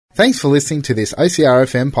Thanks for listening to this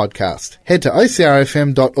OCRFM podcast. Head to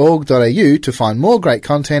ocrfm.org.au to find more great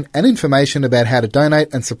content and information about how to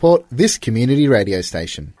donate and support this community radio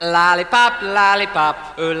station. Lollipop,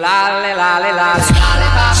 lollipop, ooh lolly, lolly, lolly.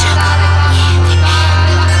 Lollipop,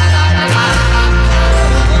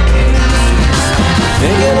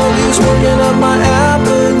 thinking of you's working up my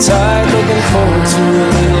appetite. Looking forward to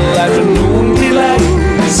a little afternoon delight.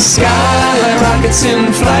 Skyline rockets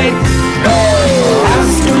in flight. Oh,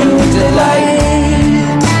 afternoon delight.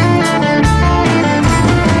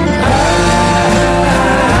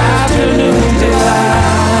 Afternoon delight.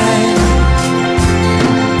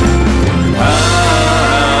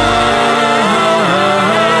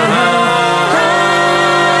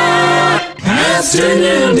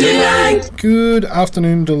 Afternoon delight. Good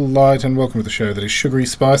afternoon, delight, and welcome to the show that is sugary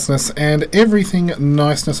spiciness and everything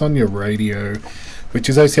niceness on your radio, which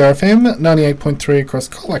is OCRFM 98.3 across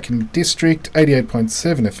Colac District,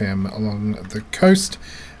 88.7 FM along the coast,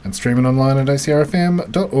 and streaming online at ocrfm.org.au.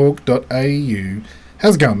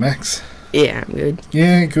 How's it going, Max? Yeah, I'm good.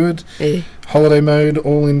 Yeah, good. Yeah. Holiday mode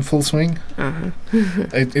all in full swing? Uh-huh.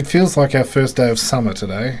 It feels like our first day of summer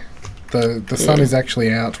today. The sun is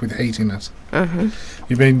actually out with heat in it. Uh-huh.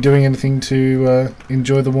 You been doing anything to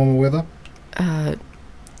enjoy the warmer weather?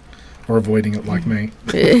 Or avoiding it like me?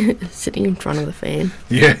 Sitting in front of the fan.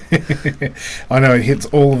 Yeah. I know, it hits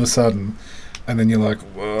all of a sudden. And then you're like,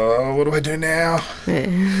 whoa, what do I do now?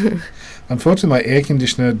 Yeah. Unfortunately, my air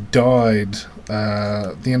conditioner died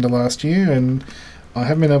at the end of last year, and I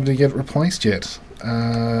haven't been able to get it replaced yet.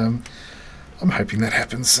 I'm hoping that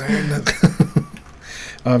happens soon.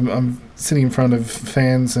 I'm sitting in front of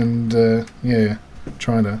fans and,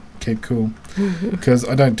 trying to keep cool. Because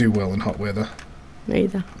I don't do well in hot weather.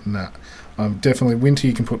 Neither. Nah. I'm definitely winter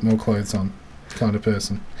you can put more clothes on kind of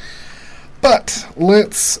person. But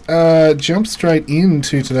let's jump straight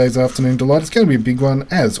into today's Afternoon Delight. It's going to be a big one,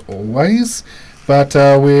 as always. But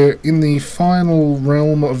we're in the final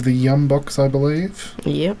realm of the Yum Box, I believe.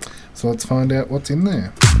 Yep. So let's find out what's in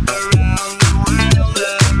there.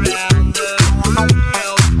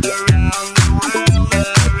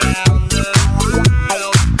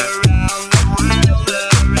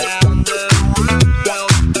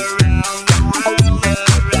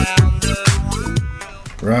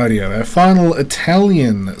 Radio, our final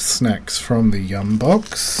Italian snacks from the Yum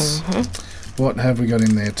Box. Uh-huh. What have we got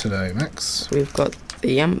in there today, Max? We've got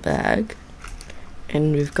the Yum Bag,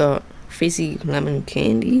 and we've got fizzy lemon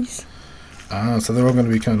candies. So they're all going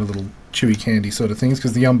to be kind of little chewy candy sort of things,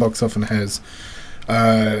 because the Yum Box often has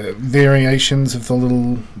variations of the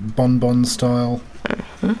little bonbon style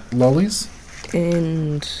lollies.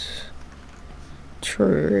 And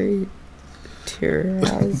tiramisu.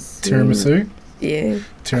 Yeah.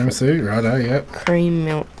 Tiramisu, righto, yep. Cream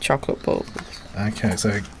milk chocolate balls. Okay,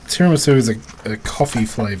 so tiramisu is a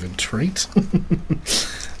coffee-flavoured treat.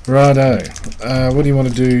 Righto. What do you want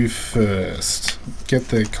to do first? Get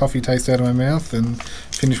the coffee taste out of my mouth and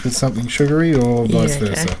finish with something sugary, or vice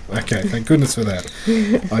versa? Okay, thank goodness for that.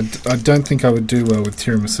 I don't think I would do well with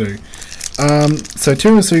tiramisu. So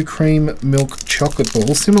tiramisu cream milk chocolate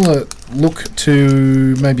ball, similar look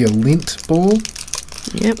to maybe a Lindt ball.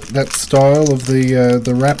 Yep. That style of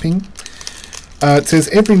the wrapping. It says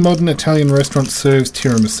every modern Italian restaurant serves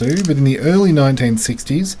tiramisu, but in the early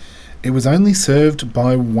 1960s, it was only served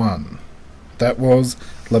by one. That was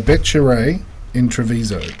La Beccheria in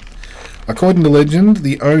Treviso. According to legend,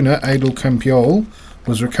 the owner, Adel Campiol,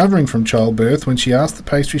 was recovering from childbirth when she asked the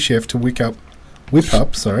pastry chef to whip up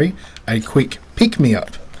a quick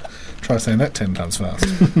pick-me-up. Try saying that 10 times fast.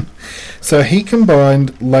 So he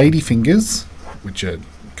combined ladyfingers, which are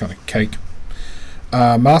kind of cake,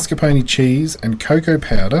 mascarpone cheese and cocoa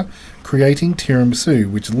powder, creating tiramisu,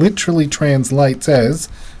 which literally translates as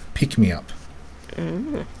pick-me-up.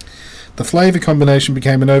 The flavour combination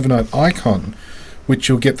became an overnight icon, which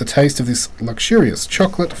you'll get the taste of this luxurious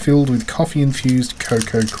chocolate filled with coffee-infused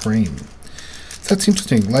cocoa cream. So that's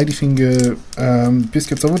interesting. Ladyfinger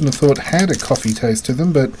biscuits, I wouldn't have thought had a coffee taste to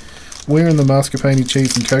them, but where in the mascarpone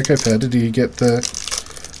cheese and cocoa powder do you get the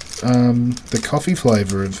coffee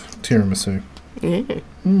flavour of tiramisu?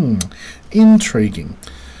 Intriguing.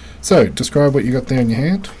 So, describe what you got there in your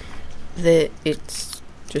hand. It's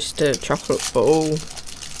just a chocolate ball,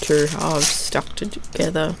 two halves stuck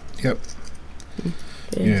together. Yep.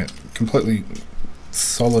 Yeah, completely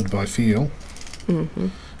solid by feel. Mm-hmm.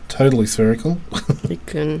 Totally spherical. You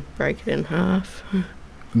can break it in half. And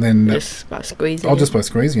then just by squeezing it. Just by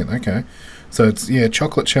squeezing it, okay. So it's,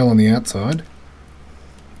 chocolate shell on the outside.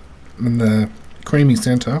 And the creamy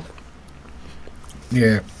centre.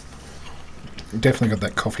 Yeah. Definitely got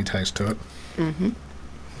that coffee taste to it. Mm-hmm.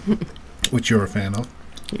 which you're a fan of.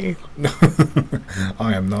 Yeah.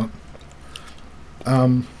 I am not.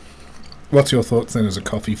 What's your thoughts then as a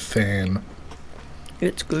coffee fan?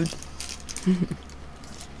 It's good.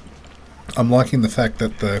 I'm liking the fact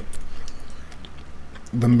that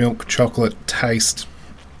the milk chocolate taste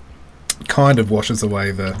kind of washes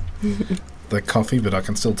away the coffee, but I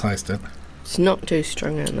can still taste it. It's not too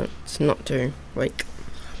strong in it. It's not too weak.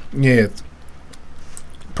 Yeah,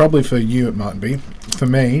 probably for you it might be. For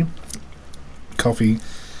me, coffee,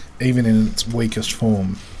 even in its weakest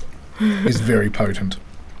form, is very potent.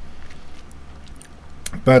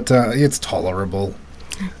 But it's tolerable.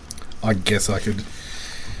 I guess I could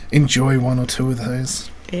enjoy one or two of those.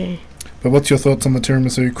 Yeah. But what's your thoughts on the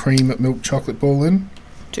tiramisu cream milk chocolate ball then?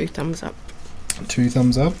 2 thumbs up. 2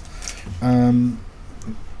 thumbs up.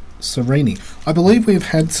 Serini. I believe we've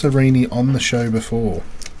had Serini on the show before.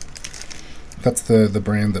 That's the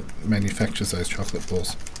brand that manufactures those chocolate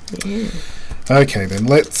balls. Yeah. Okay, then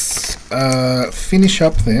let's finish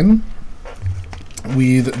up then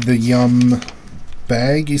with the Yum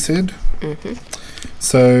bag, you said? Mm-hmm.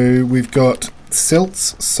 So we've got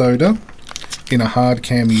Seltz soda in a hard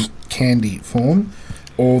candy form,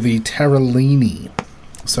 or the Taralini.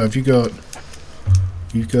 So have you got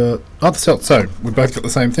the Seltz. So we've both got the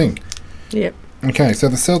same thing. Yep. Okay, so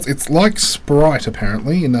the Seltz, it's like Sprite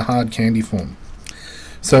apparently in the hard candy form.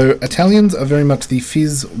 So Italians are very much the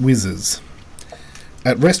fizz whizzes.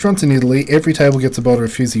 At restaurants in Italy, every table gets a bottle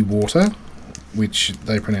of fizzy water, which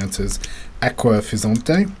they pronounce as acqua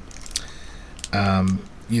fizzante.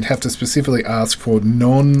 You'd have to specifically ask for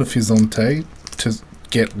non-fizzante to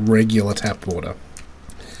get regular tap water.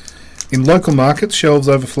 In local markets, shelves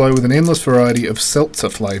overflow with an endless variety of seltzer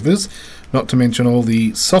flavours, not to mention all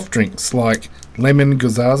the soft drinks like lemon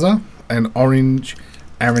gozza and orange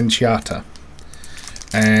aranciata.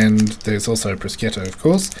 And there's also prosciutto, of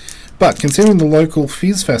course. But considering the local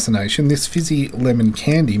fizz fascination, this fizzy lemon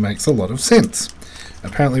candy makes a lot of sense.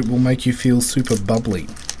 Apparently it will make you feel super bubbly.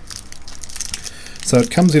 So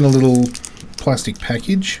it comes in a little plastic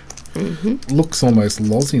package. Mm-hmm. Looks almost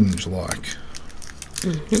lozenge-like.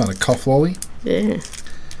 Mm-hmm. Kind of cough lolly. Yeah.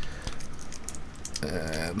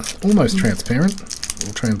 Almost transparent,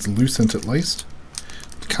 or translucent at least.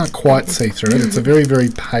 Can't quite see through it. It's a very, very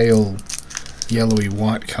pale, yellowy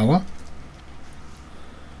white colour.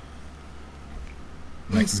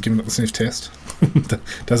 Max is giving it the sniff test.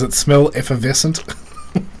 Does it smell effervescent?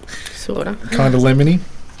 Sorta. Kind of lemony?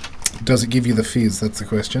 Does it give you the fizz? That's the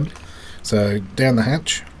question. So, down the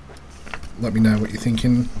hatch. Let me know what you're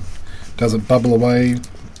thinking. Does it bubble away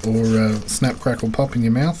or snap, crackle, pop in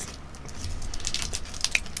your mouth?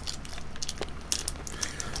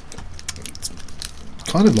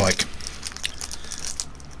 It's kind of like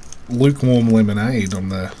lukewarm lemonade on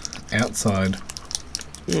the outside.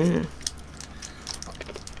 Yeah.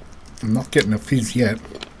 I'm not getting a fizz yet,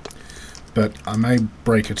 but I may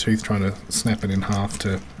break a tooth trying to snap it in half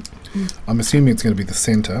to... I'm assuming it's going to be the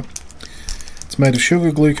centre. It's made of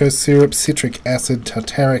sugar, glucose syrup, citric acid,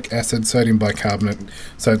 tartaric acid, sodium bicarbonate,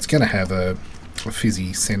 so it's going to have a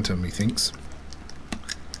fizzy centre, methinks.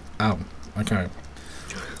 Oh, okay.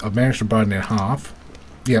 I've managed to bite it in half.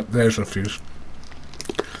 Yep, there's a fizz.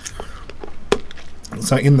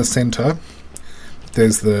 So in the centre,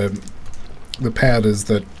 there's the powders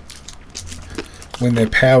that, when their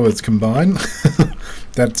powers combine,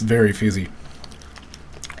 that's very fizzy.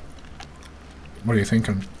 What are you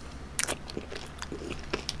thinking?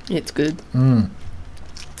 It's good.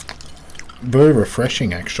 Very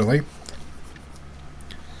refreshing, actually.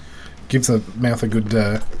 Gives the mouth a good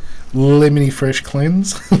lemony fresh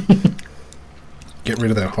cleanse. Get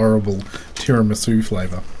rid of that horrible tiramisu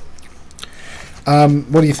flavour.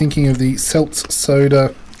 What are you thinking of the Seltz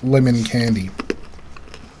soda lemon candy?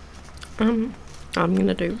 I'm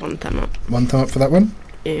gonna do 1 thumb up. 1 thumb up for that one?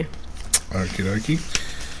 Yeah. Okie dokie.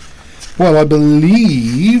 Well, I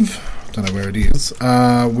believe, don't know where it is,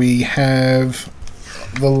 we have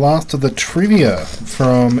the last of the trivia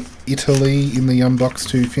from Italy in the Yum box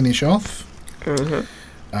to finish off. Mm-hmm.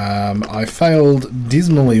 I failed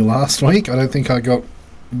dismally last week. I don't think I got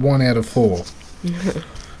 1 out of 4.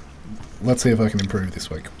 Let's see if I can improve this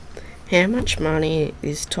week. How much money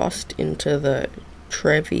is tossed into the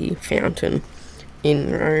Trevi fountain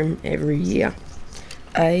in Rome every year?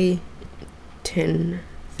 A,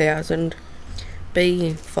 10,000.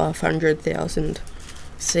 B, 500,000.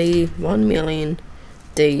 C, 1 million.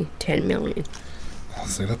 D, 10 million. Oh,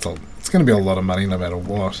 see, it's going to be a lot of money no matter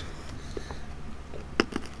what.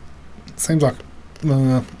 It seems like...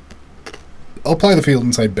 I'll play the field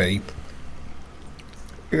and say B.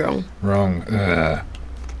 Wrong. Wrong.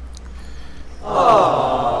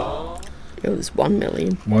 It was 1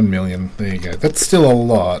 million. 1 million. There you go. That's still a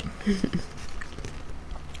lot.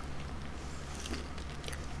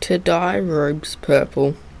 To dye robes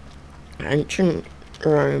purple, ancient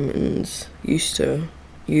Romans used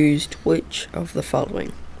which of the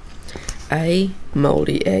following? A.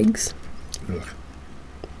 Mouldy eggs. Ugh.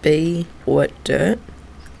 B. Wet dirt.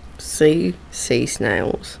 C. Sea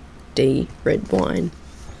snails. D. Red wine.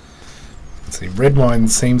 Let's see, red wine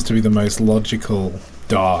seems to be the most logical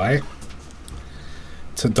dye.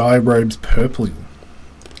 To dye robes purple.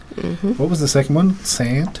 Mm-hmm. What was the second one?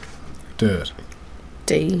 Sand? Dirt.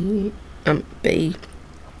 B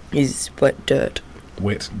is wet dirt.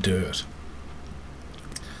 Wet dirt.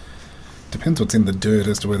 Depends what's in the dirt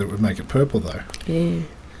as to whether it would make it purple, though. Yeah.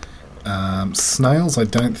 Snails, I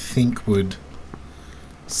don't think would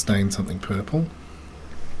stain something purple.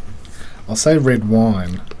 I'll say red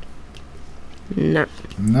wine. Nah.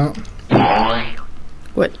 No.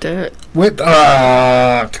 Wet dirt. Wet.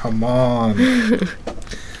 Ah, come on.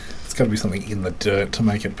 It's got to be something in the dirt to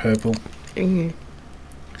make it purple. Yeah.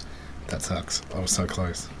 That sucks. I was so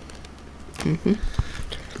close. Mm-hmm.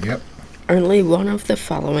 Yep. Only one of the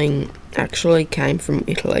following actually came from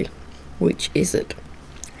Italy. Which is it?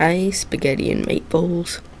 A. Spaghetti and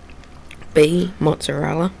meatballs. B.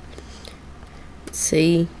 Mozzarella.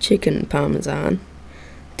 C. Chicken parmesan.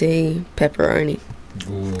 D. Pepperoni.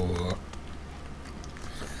 Ooh.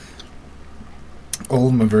 All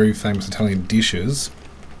of them are very famous Italian dishes.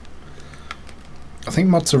 I think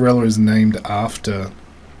mozzarella is named after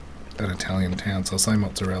an Italian town, so I'll say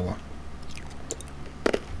mozzarella.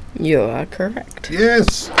 You are correct.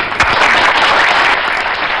 Yes!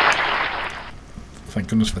 Thank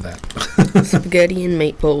goodness for that. Spaghetti and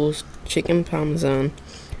meatballs, chicken parmesan,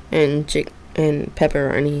 and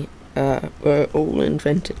pepperoni were all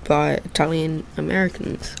invented by Italian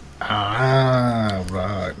Americans. Ah,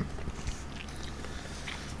 right.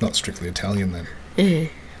 Not strictly Italian then. Yeah.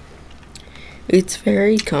 It's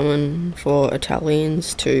very common for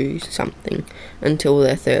Italians to something until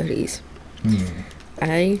their 30s.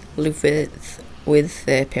 A. Live with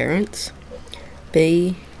their parents.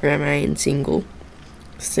 B. Remain single.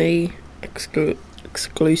 C.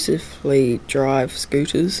 Exclusively drive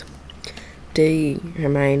scooters. D.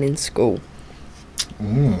 Remain in school.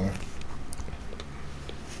 Ooh.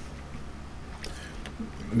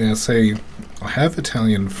 Now, see, I have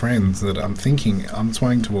Italian friends that I'm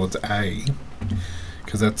swaying towards A,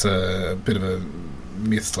 because that's a bit of a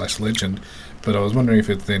myth/legend, but I was wondering if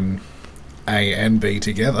it's then A and B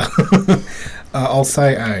together. I'll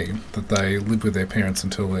say A, that they live with their parents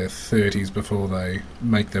until their 30s before they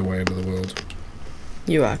make their way into the world.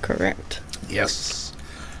 You are correct. Yes.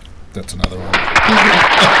 That's another one.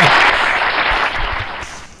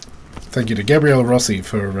 Thank you to Gabrielle Rossi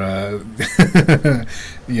for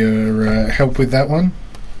your help with that one.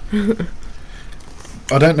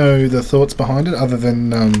 I don't know the thoughts behind it, other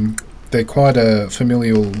than they're quite a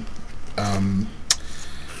familial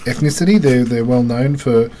ethnicity. They're well known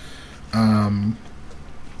for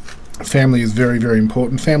family is very, very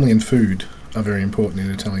important. Family and food are very important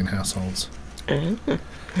in Italian households.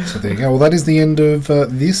 So there you go. Well, that is the end of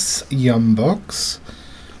this Yum Box.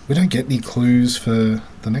 We don't get any clues for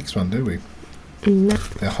the next one, do we? No.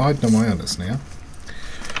 They're hiding away on us now.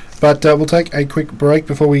 But we'll take a quick break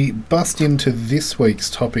before we bust into this week's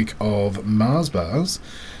topic of Mars bars.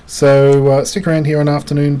 So stick around here on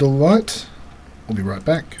Afternoon Delight. We'll be right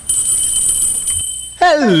back.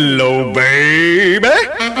 Hello, baby!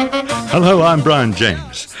 Hello, I'm Brian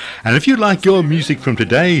James. And if you like your music from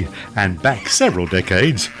today and back several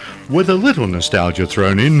decades, with a little nostalgia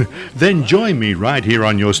thrown in, then join me right here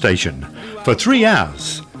on your station for 3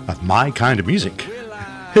 hours of my kind of music.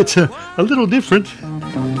 It's a little different.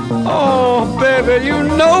 Oh, baby, you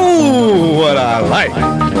know what I like.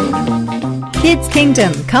 Kids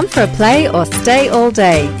Kingdom, come for a play or stay all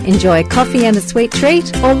day. Enjoy coffee and a sweet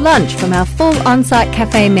treat or lunch from our full on-site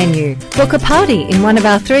cafe menu. Book a party in one of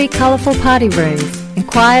our 3 colourful party rooms.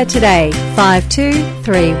 Inquire today,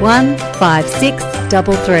 5231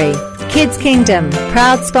 5633. Kids Kingdom,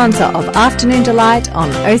 proud sponsor of Afternoon Delight on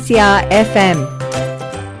OCR FM.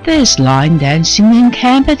 There's line dancing in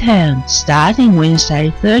Campertown. Starting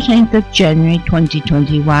Wednesday, 13th of January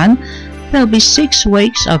 2021, there'll be 6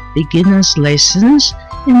 weeks of beginners lessons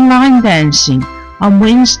in line dancing on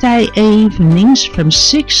Wednesday evenings from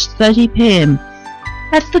 6:30 p.m.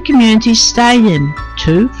 at the Community Stadium,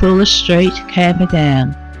 2 Fuller Street,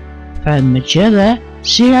 Camperdown. Phone Magilla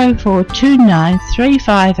 0429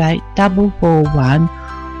 358 441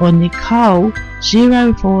 or Nicole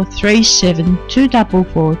 0437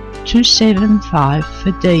 244 275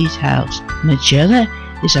 for details. Magella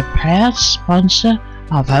is a proud sponsor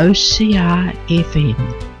of OCR FM.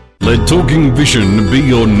 Let Talking Vision be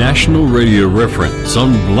your national radio reference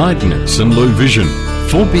on blindness and low vision.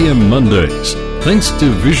 4 p.m. Mondays, thanks to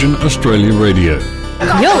Vision Australia Radio.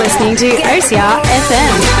 You're listening to OCR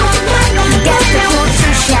FM.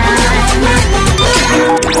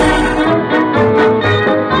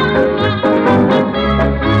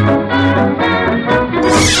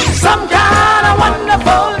 Some kind of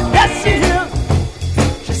wonderful, yes she is.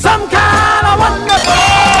 She's some kind of wonderful.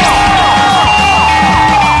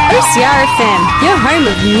 OCR FM, your home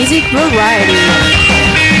of music variety.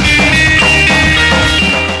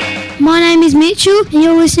 My name is Mitchell and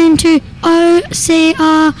you're listening to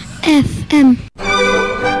OCR FM.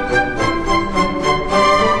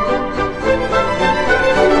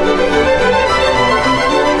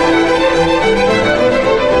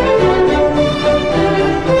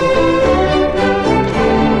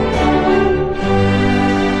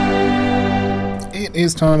 It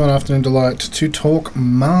is time on Afternoon Delight to talk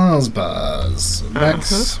Mars bars.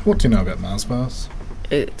 Max, what do you know about Mars bars?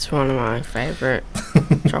 It's one of my favourite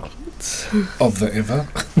chocolates. Of the ever?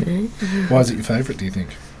 Why is it your favourite, do you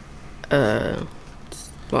think? It's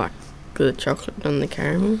like the chocolate and the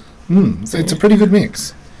caramel. So it's a pretty good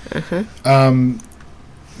mix.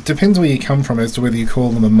 Depends where you come from as to whether you call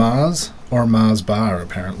them a Mars or a Mars bar,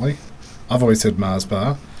 apparently. I've always said Mars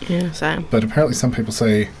bar. Yeah, same. But apparently some people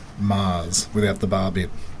say Mars without the bar bit.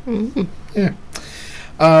 Yeah.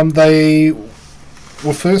 They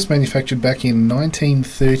were first manufactured back in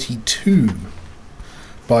 1932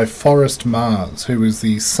 by Forrest Mars, who was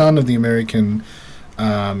the son of the American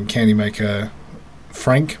candy maker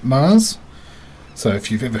Frank Mars. So if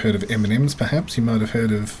you've ever heard of M&M's, perhaps, you might have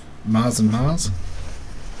heard of Mars and Mars.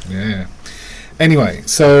 Yeah. Anyway,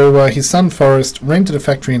 so his son Forrest rented a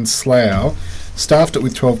factory in Slough, staffed it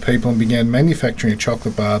with 12 people and began manufacturing a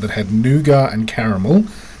chocolate bar that had nougat and caramel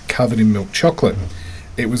covered in milk chocolate.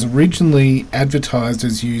 It was originally advertised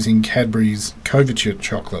as using Cadbury's Couverture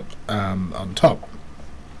chocolate on top.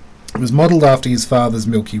 It was modelled after his father's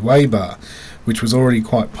Milky Way bar, which was already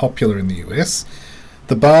quite popular in the US.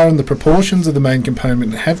 The bar and the proportions of the main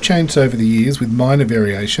component have changed over the years with minor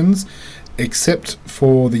variations, except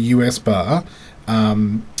for the US bar.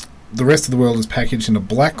 The rest of the world is packaged in a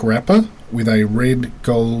black wrapper with a red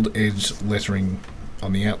gold edged lettering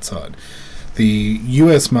on the outside. The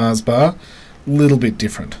US Mars bar, little bit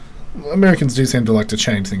different. Americans do seem to like to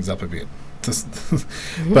change things up a bit.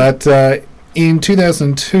 But in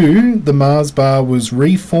 2002, the Mars bar was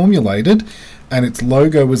reformulated and its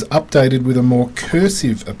logo was updated with a more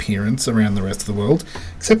cursive appearance around the rest of the world,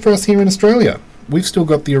 except for us here in Australia. We've still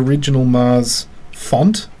got the original Mars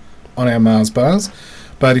font on our Mars bars,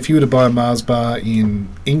 but if you were to buy a Mars bar in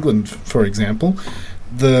England, for example,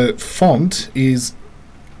 the font is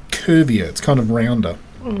curvier, it's kind of rounder.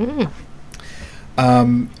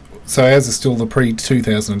 So ours is still the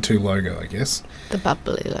pre-2002 logo, I guess. The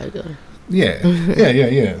bubbly logo. Yeah.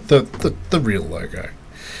 The real logo.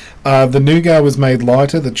 The nougat was made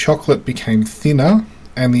lighter, the chocolate became thinner,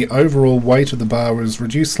 and the overall weight of the bar was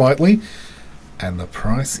reduced slightly, and the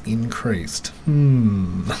price increased.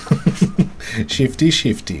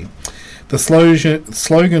 Shifty. The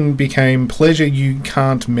slogan became "Pleasure you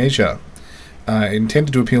can't measure,"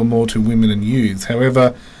 intended to appeal more to women and youths.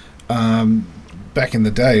 However, back in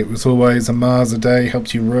the day, it was always a Mars a day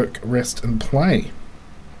helps you work, rest, and play.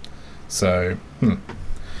 So,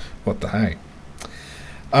 what the hey?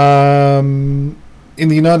 In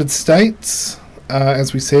the United States,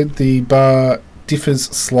 as we said, the bar differs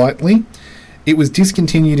slightly. It was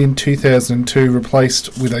discontinued in 2002,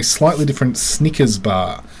 replaced with a slightly different Snickers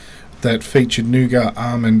bar that featured nougat,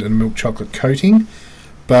 almond, and milk chocolate coating,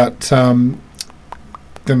 but then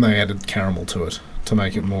they added caramel to it to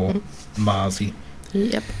make it more Marsy.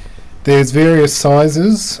 Yep. There's various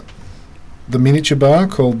sizes. The miniature bar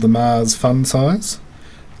called the Mars Fun Size,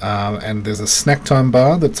 and there's a snack time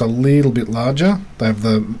bar that's a little bit larger. They have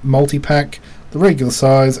the multi-pack, the regular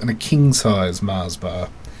size, and a king size Mars bar.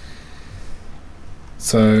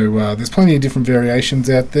 So there's plenty of different variations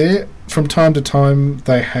out there. From time to time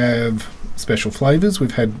they have special flavours.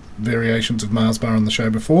 We've had variations of Mars bar on the show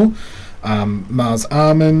before. Mars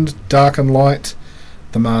Almond, Dark and Light,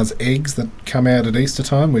 the Mars Eggs that come out at Easter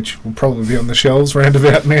time, which will probably be on the shelves round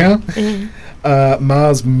about now.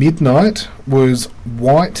 Mars Midnight was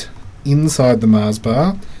white inside the Mars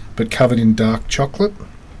bar, but covered in dark chocolate.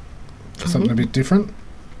 Something a bit different.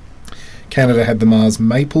 Canada had the Mars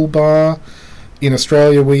Maple bar. In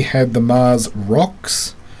Australia we had the Mars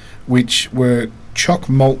Rocks, which were choc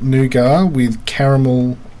malt nougat with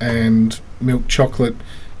caramel and milk chocolate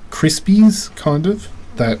Crispies, kind of,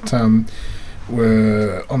 that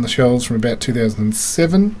were on the shelves from about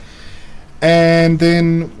 2007. And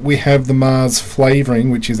then we have the Mars flavouring,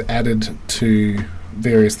 which is added to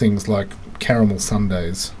various things like caramel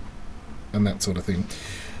sundaes and that sort of thing.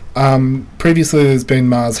 Previously there's been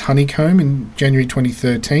Mars Honeycomb in January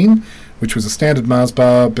 2013, which was a standard Mars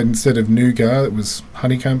bar, but instead of nougat it was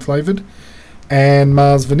honeycomb flavoured. And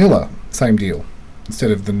Mars Vanilla, same deal. Instead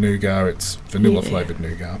of the nougat, it's vanilla flavoured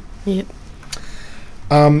nougat. Yep.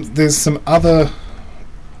 There's some other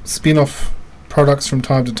spin-off products from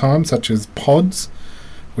time to time, such as pods,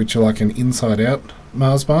 which are like an inside-out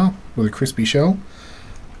Mars bar with a crispy shell.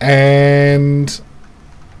 And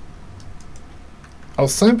I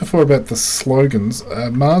was saying before about the slogans,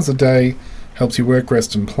 Mars a day helps you work,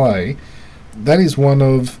 rest and play. That is one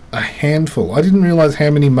of a handful. I didn't realise how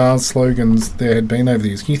many Mars slogans there had been over the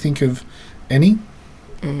years. Can you think of any?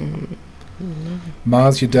 No.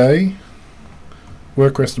 Mars your day,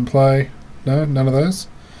 work, rest and play. No, none of those.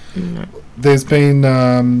 No. There's been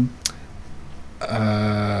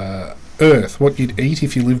Earth, what you'd eat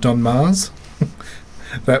if you lived on Mars.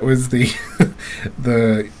 That was the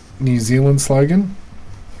the New Zealand slogan.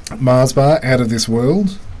 Mars bar, out of this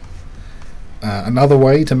world. Another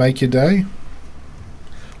way to make your day.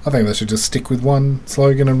 I think they should just stick with one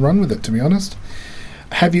slogan and run with it, to be honest.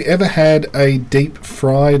 Have you ever had a deep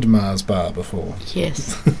fried Mars bar before?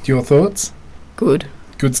 Yes. Your thoughts? Good.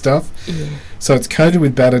 Good stuff? Yeah. So it's coated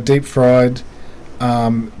with batter, deep fried.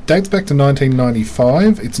 Dates back to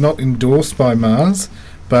 1995. It's not endorsed by Mars,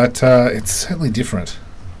 but it's certainly different.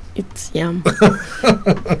 It's yum.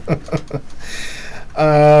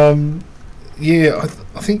 Yeah,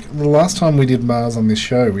 I think the last time we did Mars on this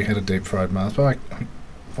show, we had a deep fried Mars, but I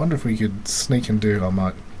wonder if we could sneak and do.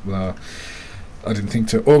 I didn't think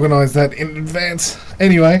to organise that in advance.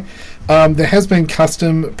 Anyway, there has been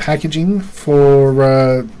custom packaging for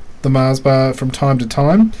the Mars bar from time to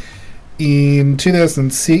time. In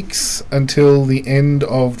 2006, until the end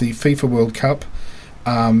of the FIFA World Cup,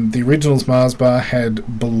 the originals Mars bar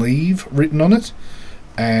had Believe written on it,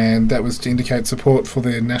 and that was to indicate support for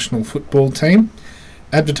their national football team.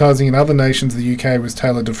 Advertising in other nations of the UK was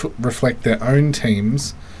tailored to reflect their own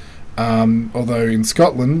teams, although in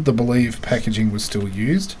Scotland the Believe packaging was still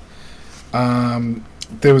used.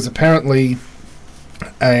 There was apparently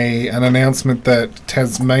an announcement that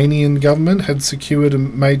Tasmanian government had secured a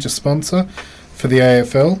major sponsor for the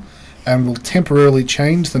AFL and will temporarily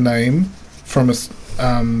change the name from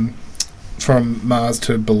Mars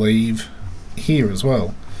to Believe here as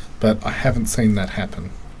well, but I haven't seen that happen.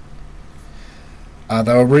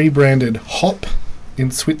 They were rebranded Hop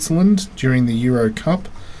in Switzerland during the Euro Cup.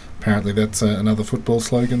 Apparently that's another football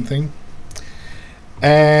slogan thing.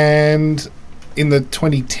 And in the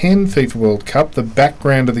 2010 FIFA World Cup, the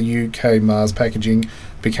background of the UK Mars packaging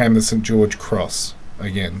became the St George Cross.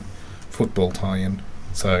 Again, football tie-in,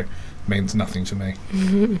 so means nothing to me.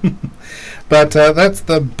 But that's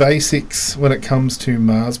the basics when it comes to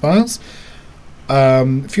Mars bars.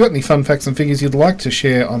 If you've got any fun facts and figures you'd like to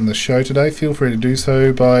share on the show today, feel free to do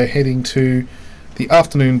so by heading to the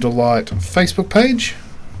Afternoon Delight Facebook page,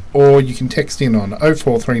 or you can text in on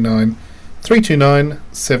 0439 329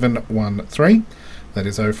 713. That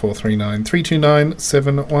is 0439 329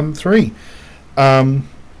 713.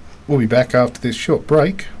 We'll be back after this short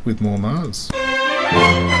break with more Mars.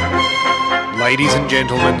 Ladies and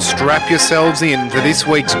gentlemen, strap yourselves in for this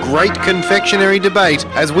week's great confectionery debate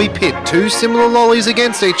as we pit two similar lollies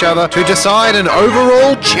against each other to decide an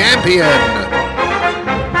overall champion.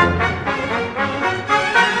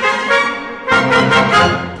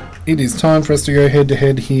 It is time for us to go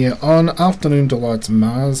head-to-head here on Afternoon Delight's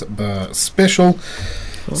Mars Bar Special.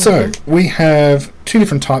 So, we have two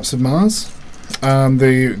different types of Mars.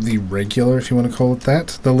 The regular, if you want to call it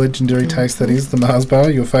that. The legendary taste that is the Mars bar,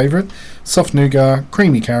 your favourite. Soft nougat,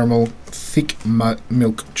 creamy caramel, thick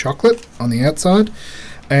milk chocolate on the outside.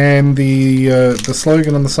 And the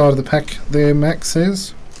slogan on the side of the pack there, Max,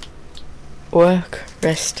 says? Work,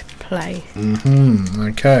 rest, play.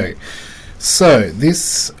 Okay. So,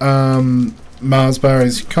 this Mars bar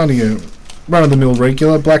is kind of your run-of-the-mill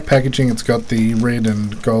regular. Black packaging, it's got the red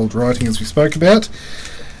and gold writing as we spoke about.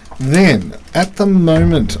 Then, at the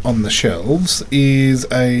moment on the shelves is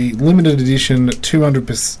a limited edition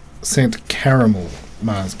 200% caramel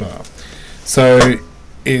Mars bar. So,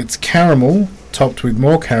 it's caramel topped with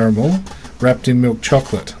more caramel wrapped in milk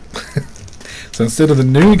chocolate. So, instead of the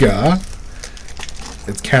nougat,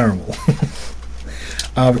 it's caramel.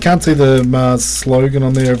 We can't see the Mars slogan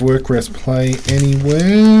on there of work, rest, play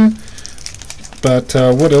anywhere. But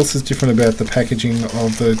what else is different about the packaging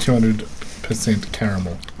of the 200%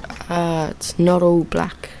 caramel? It's not all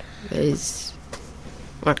black. There's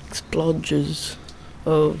like splodges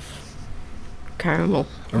of caramel.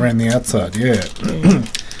 Around the outside, yeah.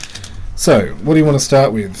 So, what do you want to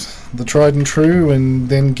start with? The tried and true and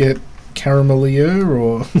then get caramelier,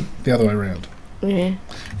 or the other way around? Yeah.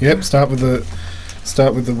 Yep, start with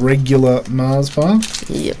the regular Mars bar.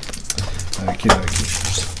 Yep. Okay.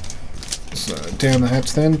 So, down the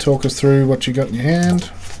hatch then, talk us through what you got in your hand.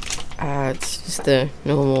 It's just the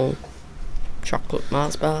normal chocolate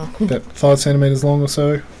Mars bar. About 5 centimetres long or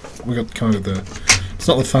so. We got kind of it's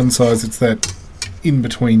not the fun size, it's that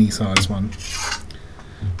in-betweeny size one.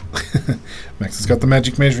 Max has got the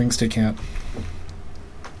magic measuring stick out.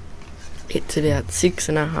 It's about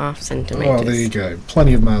 6.5 centimetres. Oh, there you go.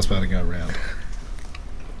 Plenty of Mars bar to go around.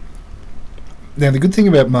 Now, the good thing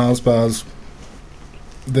about Mars bars,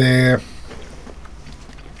 they're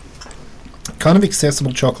kind of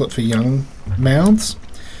accessible chocolate for young mouths.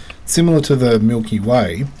 Similar to the Milky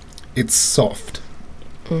Way, it's soft.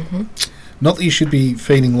 Mm-hmm. Not that you should be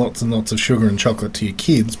feeding lots and lots of sugar and chocolate to your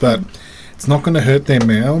kids, but it's not going to hurt their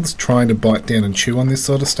mouths trying to bite down and chew on this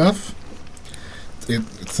sort of stuff.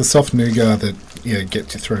 It's the soft nougat that,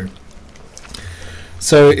 gets you through.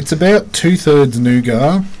 So it's about 2/3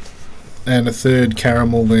 nougat and 1/3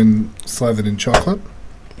 caramel, then slathered in chocolate.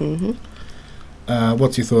 Mm-hmm.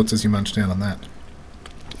 What's your thoughts as you munch down on that?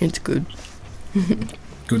 It's good.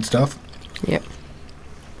 Good stuff? Yep.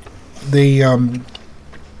 The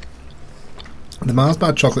Mars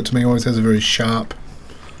bar chocolate to me always has a very sharp,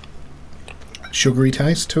 sugary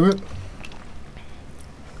taste to it.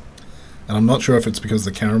 And I'm not sure if it's because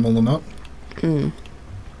of the caramel or not. Mm.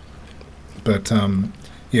 But, the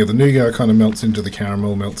nougat kind of melts into the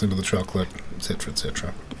caramel, melts into the chocolate, etc.,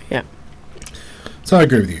 etc. Yeah. So I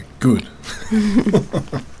agree with you. Good.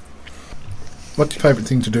 What's your favourite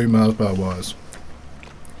thing to do Mars bar wise?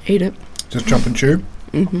 Eat it. Just chop and chew?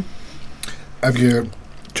 Mm-hmm. Have you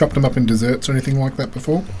chopped them up in desserts or anything like that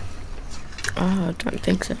before? I don't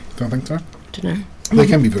think so. Don't think so? Don't know. They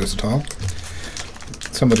can be versatile.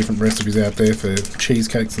 Some of the different recipes out there for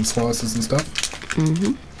cheesecakes and slices and stuff.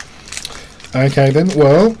 Mm-hmm. Okay then,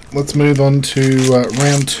 well, let's move on to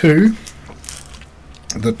round 2.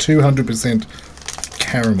 The 200%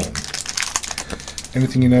 caramel.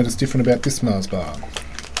 Anything you notice different about this Mars bar?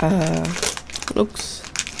 Looks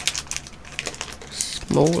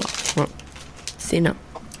smaller, thinner.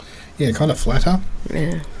 Yeah, kind of flatter.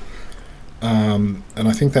 Yeah. And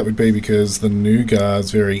I think that would be because the nougat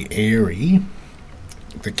is very airy.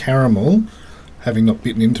 The caramel, having not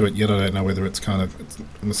bitten into it yet, I don't know whether it's I'm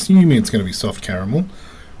assuming it's going to be soft caramel,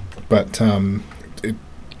 but more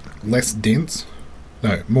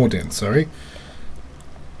dense, sorry.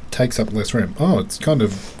 Takes up less room. Oh, it's kind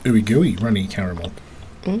of ooey gooey, runny caramel.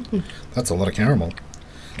 Mm. That's a lot of caramel.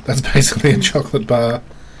 That's basically a chocolate bar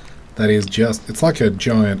that is it's like a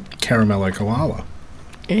giant caramello koala.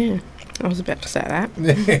 Yeah, I was about to say that.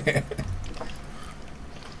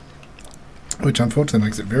 Which unfortunately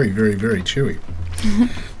makes it very, very, very chewy.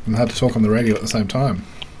 And hard to talk on the radio at the same time.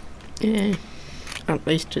 Yeah, at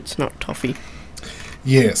least it's not toffee.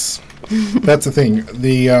 Yes, that's the thing.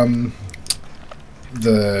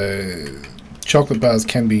 The chocolate bars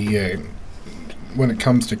can be, when it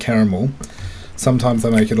comes to caramel, sometimes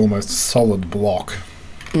they make it almost solid block.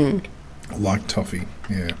 Mm. Like toffee,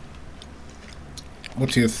 yeah.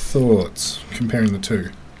 What's your thoughts comparing the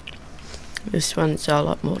two? This one's a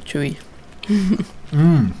lot more chewy.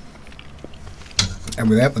 And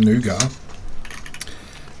without the nougat,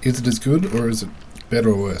 is it as good or is it better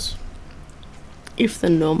or worse? If the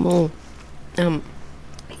normal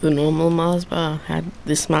Mars bar had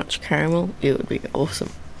this much caramel, it would be awesome.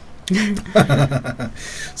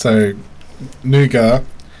 So, nougat,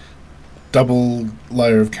 double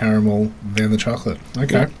layer of caramel, then the chocolate.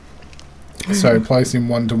 Okay. Yeah. So, place in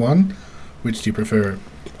 1-to-1. Which do you prefer?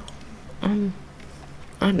 I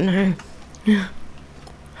don't know.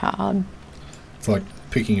 Hard. It's like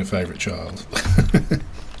picking a favourite child.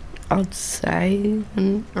 I'd say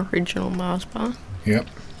an original Mars bar. Yep.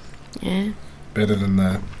 Yeah. Better than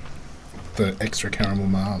the extra caramel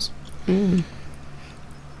Mars. Mm.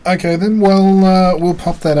 Okay then, well, we'll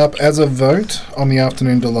pop that up as a vote on the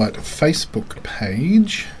Afternoon Delight Facebook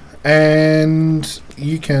page, and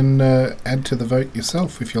you can add to the vote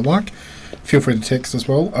yourself if you like. Feel free to text as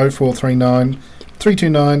well, 0439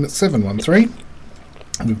 329 713.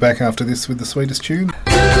 We'll be back after this with the sweetest tune.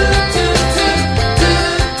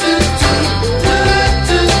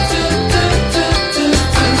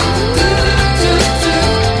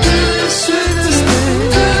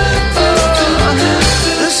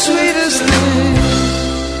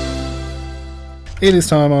 It is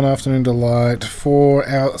time on Afternoon Delight for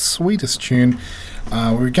our sweetest tune. We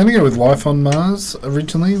were going to go with Life on Mars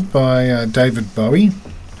originally by David Bowie,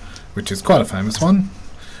 which is quite a famous one.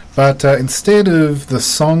 But instead of the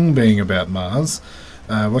song being about Mars,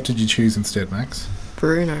 what did you choose instead, Max?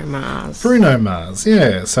 Bruno Mars. Bruno Mars,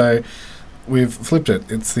 yeah. So we've flipped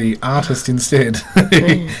it. It's the artist instead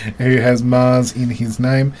who has Mars in his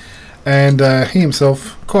name. And he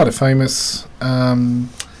himself, quite a famous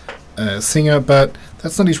singer, but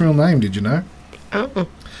that's not his real name, did you know? Oh.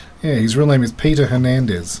 Yeah, his real name is Peter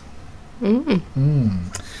Hernandez.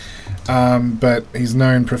 But he's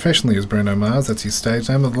known professionally as Bruno Mars. That's his stage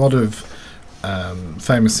name. A lot of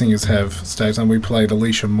famous singers have stage name. We played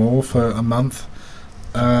Alicia Moore for a month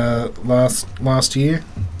last year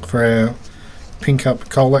for our Pink Up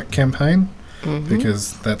Colac campaign,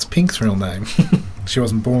 because that's Pink's real name. She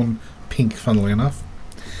wasn't born pink, funnily enough.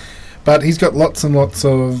 But he's got lots and lots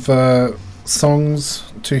of songs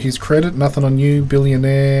to his credit. Nothing on You,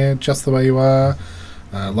 Billionaire, Just the Way You Are,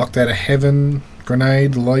 Locked Out of Heaven,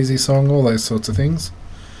 Grenade, Lazy Song, all those sorts of things.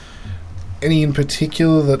 Any in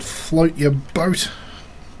particular that float your boat?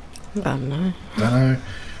 I don't know. Don't know.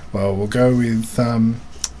 Well, we'll go with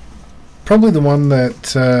probably the one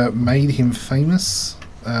that made him famous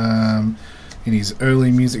in his early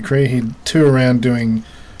music career. He'd tour around doing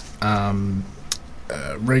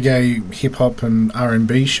reggae, hip-hop and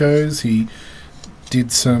R&B shows. He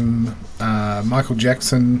did some Michael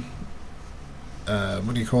Jackson,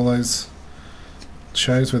 what do you call those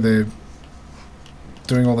shows where they're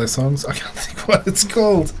doing all their songs? I can't think what it's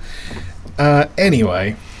called.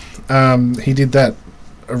 Anyway, he did that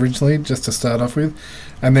originally just to start off with,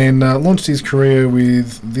 and then launched his career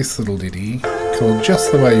with this little ditty called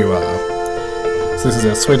Just the Way You Are. So this is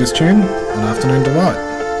our sweetest tune on Afternoon Delight.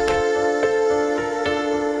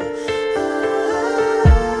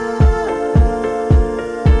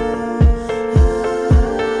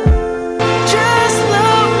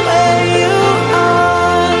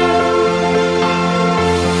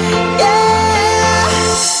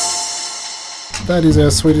 That is our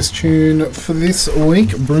sweetest tune for this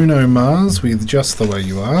week, Bruno Mars with Just the Way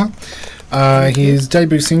You Are. His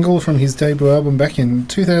debut single from his debut album back in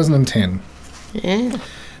 2010. Yeah.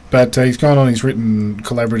 But he's gone on, he's written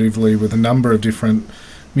collaboratively with a number of different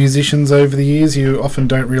musicians over the years. You often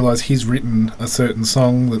don't realise he's written a certain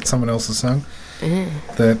song that someone else has sung. Yeah.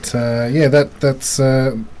 That's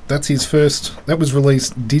his first. That was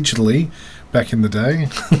released digitally back in the day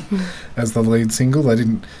as the lead single. They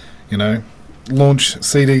didn't, launch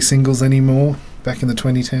CD singles anymore back in the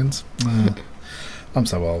 2010s. I'm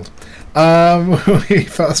so old. We're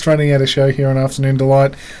fast running out of show here on Afternoon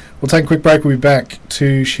Delight. We'll take a quick break. We'll be back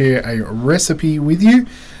to share a recipe with you.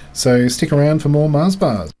 So stick around for more Mars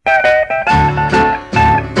Bars.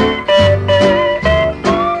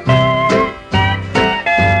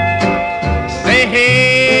 Say,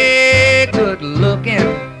 hey, good looking,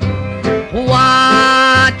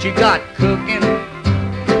 what you got cooking?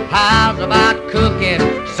 How's about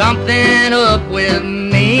cooking something up with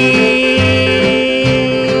me?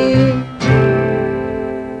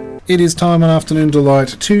 It is time on Afternoon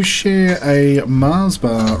Delight to share a Mars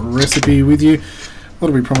bar recipe with you. What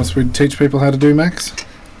did we promise we'd teach people how to do, Max?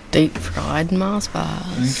 Deep fried Mars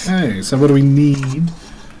bars. Okay, so what do we need?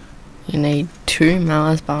 You need 2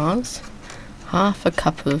 Mars bars, half a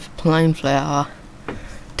cup of plain flour,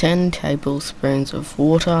 10 tablespoons of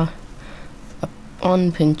water,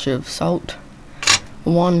 1 pinch of salt,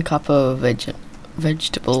 1 cup of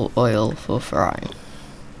vegetable oil for frying.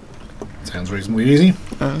 Sounds reasonably easy.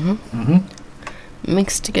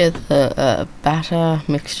 Mix together a batter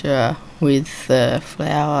mixture with the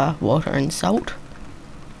flour, water and salt.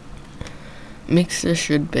 Mixture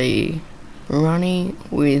should be runny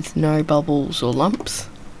with no bubbles or lumps.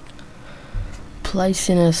 Place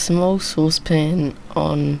in a small saucepan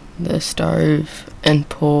on the stove and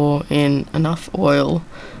pour in enough oil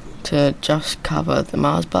to just cover the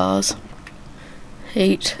Mars bars.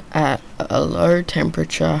 Heat at a low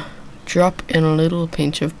temperature. Drop in a little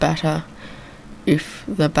pinch of batter. If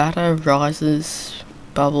the batter rises,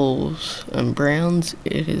 bubbles and browns,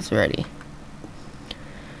 it is ready.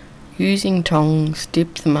 Using tongs,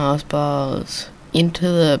 dip the Mars bars into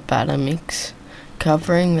the batter mix,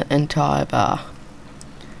 covering the entire bar.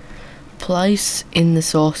 Place in the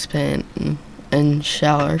saucepan and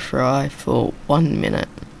shallow fry for 1 minute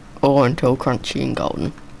or until crunchy and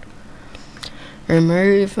golden.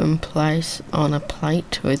 Remove and place on a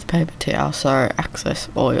plate with paper towel so excess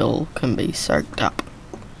oil can be soaked up.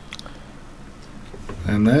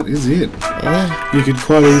 And that is it. Yeah. You could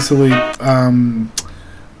quite easily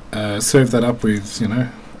serve that up with,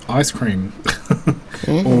 ice cream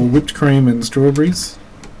or whipped cream and strawberries.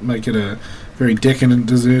 Make it a very decadent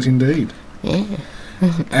dessert indeed. Yeah.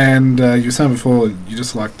 And you were saying before, you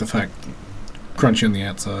just like the fact crunchy on the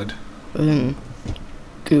outside.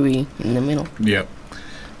 Gooey in the middle. Yep.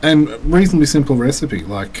 And reasonably simple recipe.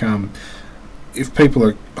 Like, if people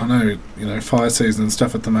are, I know, fire season and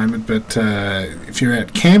stuff at the moment, but if you're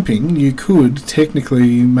out camping, you could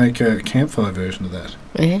technically make a campfire version of that.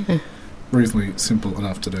 Yeah. Reasonably simple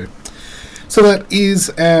enough to do. So that is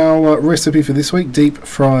our recipe for this week, deep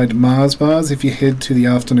fried Mars bars. If you head to the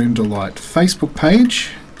Afternoon Delight Facebook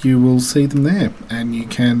page, you will see them there, and you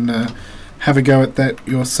can have a go at that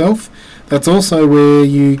yourself. That's also where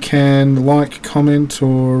you can like, comment,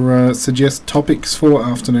 or suggest topics for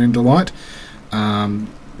Afternoon Delight.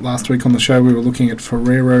 Last week on the show we were looking at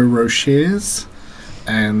Ferrero Rochers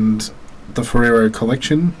and the Ferrero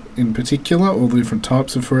collection in particular, all the different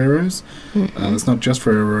types of Ferreros. It's not just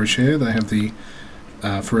Ferrero Rocher, they have the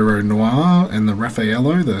Ferrero Noir and the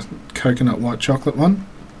Raffaello, the coconut white chocolate one.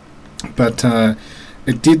 But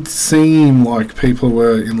it did seem like people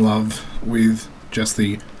were in love with just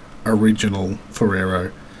the original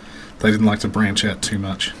Ferrero. They didn't like to branch out too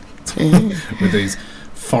much with these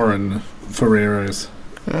foreign Ferreros.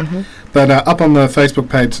 But up on the Facebook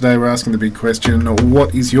page today we're asking the big question,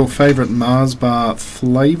 what is your favourite Mars bar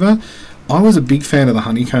flavour? I was a big fan of the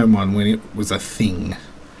honeycomb one when it was a thing.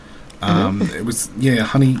 It was,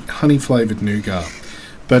 honey flavoured nougat.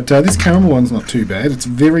 But this caramel one's not too bad. It's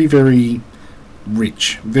very, very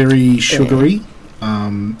rich, very sugary.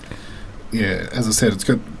 As I said, it's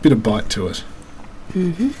got a bit of bite to it.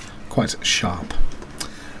 Quite sharp.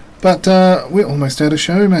 But we're almost out of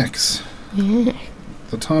show, Max. Yeah.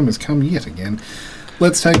 The time has come yet again.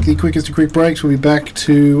 Let's take the quickest of quick breaks. We'll be back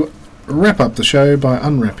to wrap up the show by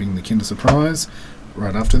unwrapping the Kinder Surprise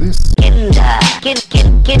right after this. Kinder, Kinder,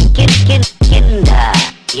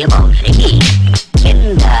 you won't eat.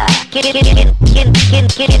 Kinder, Kinder,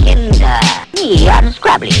 me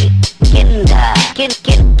unscrabbly. Kinder, Kinder,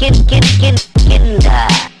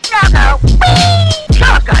 Choco, wee,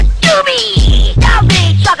 Choco, doobie,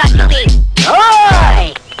 doobie, Choco, doobie,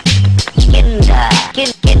 oi! Kinder,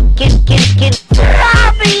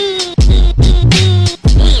 Robbie!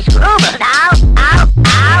 He's grooving now,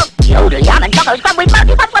 ow, yodel, yum, and Choco's fun with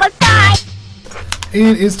Monkey Punch will die!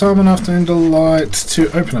 It is time on Afternoon Delight to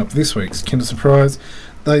open up this week's Kinder Surprise.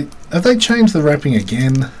 Have they changed the wrapping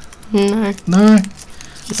again? No?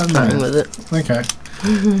 Just playing with it. Okay.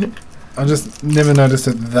 I just never noticed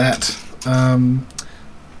it that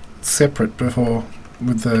separate before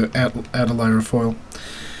with the outer layer of foil.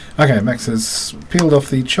 Okay, Max has peeled off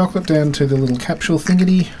the chocolate down to the little capsule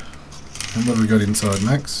thingity. And what have we got inside,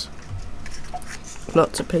 Max?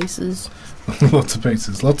 Lots of pieces. Lots of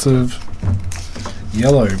pieces. Lots of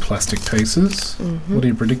yellow plastic pieces. What are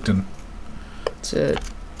you predicting? It's a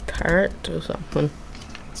parrot or something.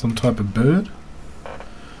 Some type of bird.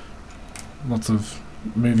 Lots of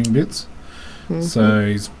moving bits. So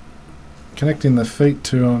he's connecting the feet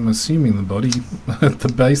to, I'm assuming, the body at the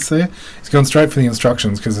base there. He's gone straight for the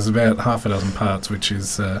instructions because there's about half a dozen parts, which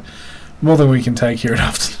is more than we can take here at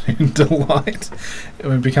Afternoon Delight.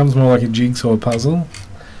 It becomes more like a jigsaw puzzle.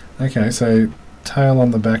 Okay, so tail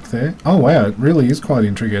on the back there. Oh wow, it really is quite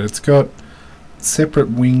intricate. It's got separate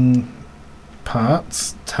wing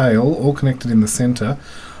parts, tail, all connected in the centre.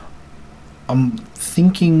 I'm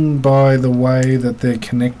thinking by the way that they're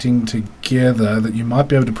connecting together that you might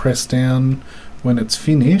be able to press down when it's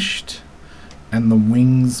finished and the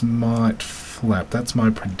wings might flap. That's my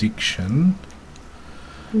prediction.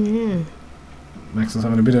 Yeah. Max is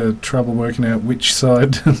having a bit of trouble working out which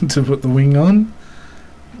side to put the wing on.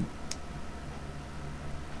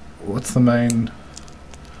 What's the main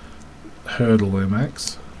hurdle there,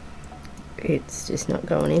 Max? It's just not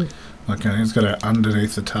going in. Okay, it's got it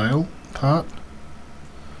underneath the tail part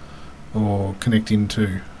or connect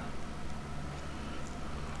into.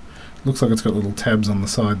 Looks like it's got little tabs on the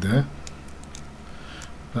side there.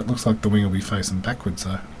 That looks like the wing will be facing backwards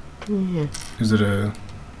though. Yeah. Is it a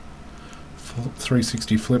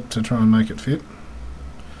 360 flip to try and make it fit?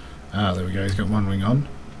 Ah, there we go, he's got one wing on.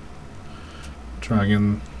 Try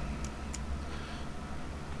again.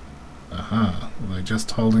 Aha, are they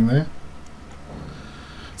just holding there?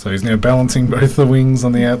 So he's now balancing both the wings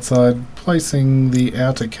on the outside, placing the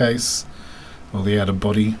outer case, or the outer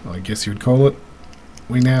body, I guess you would call it.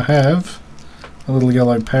 We now have a little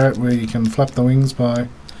yellow parrot where you can flap the wings by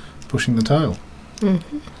pushing the tail. There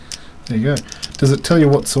you go. Does it tell you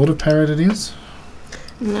what sort of parrot it is?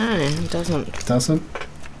 No, it doesn't. It doesn't?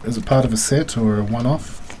 Is it part of a set or a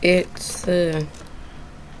one-off? It's the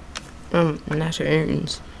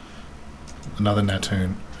Natoons. Another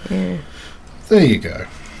Natoon. Yeah. There you go.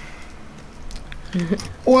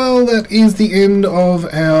 Well, that is the end of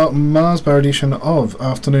our Mars Bar edition of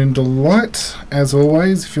Afternoon Delight. As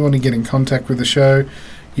always, if you want to get in contact with the show,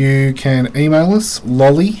 you can email us,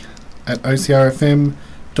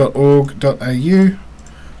 lolly@ocrfm.org.au,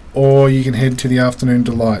 or you can head to the Afternoon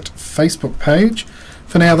Delight Facebook page.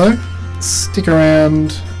 For now, though, stick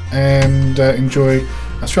around and enjoy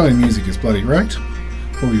Australian music is bloody great.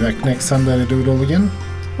 We'll be back next Sunday to do it all again.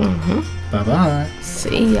 Bye-bye.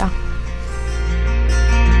 See ya.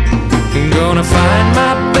 Gonna find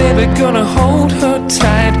my baby, gonna hold her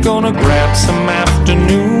tight, gonna grab some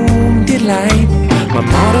afternoon delight. My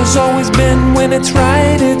motto's always been when it's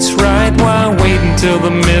right, why wait until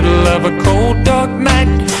the middle of a cold dark night,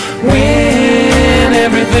 when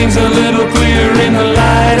everything's a little clearer in the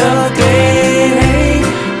light of day.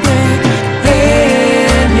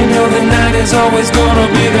 And you know the night is always gonna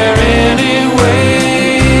be there anyway.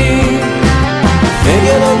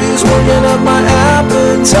 Thinking of you's working up my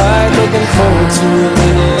appetite, looking forward to a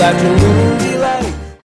little afternoon